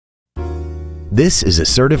This is a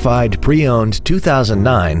certified pre-owned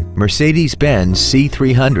 2009 Mercedes-Benz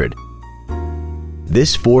C300.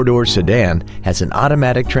 This four-door sedan has an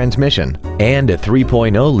automatic transmission and a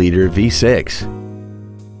 3.0-liter V6.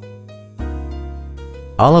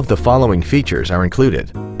 All of the following features are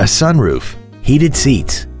included: a sunroof, heated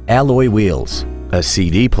seats, alloy wheels, a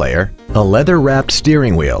CD player, a leather-wrapped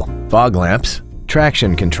steering wheel, fog lamps,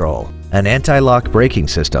 traction control, an anti-lock braking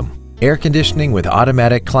system, air conditioning with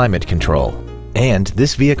automatic climate control, and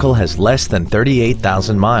this vehicle has less than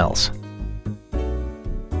 38,000 miles.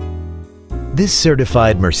 This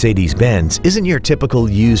certified Mercedes-Benz isn't your typical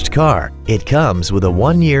used car. It comes with a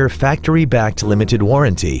 1-year factory-backed limited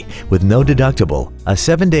warranty with no deductible, a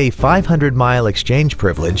 7-day 500-mile exchange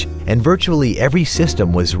privilege, and virtually every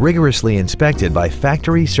system was rigorously inspected by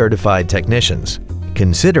factory-certified technicians.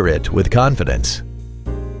 Consider it with confidence.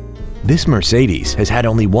 This Mercedes has had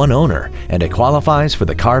only one owner and it qualifies for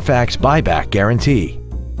the Carfax buyback guarantee.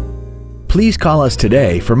 Please call us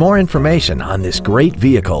today for more information on this great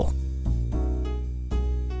vehicle.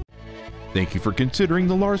 Thank you for considering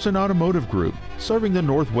the Larson Automotive Group, serving the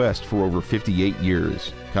Northwest for over 58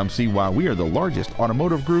 years. Come see why we are the largest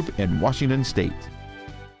automotive group in Washington State.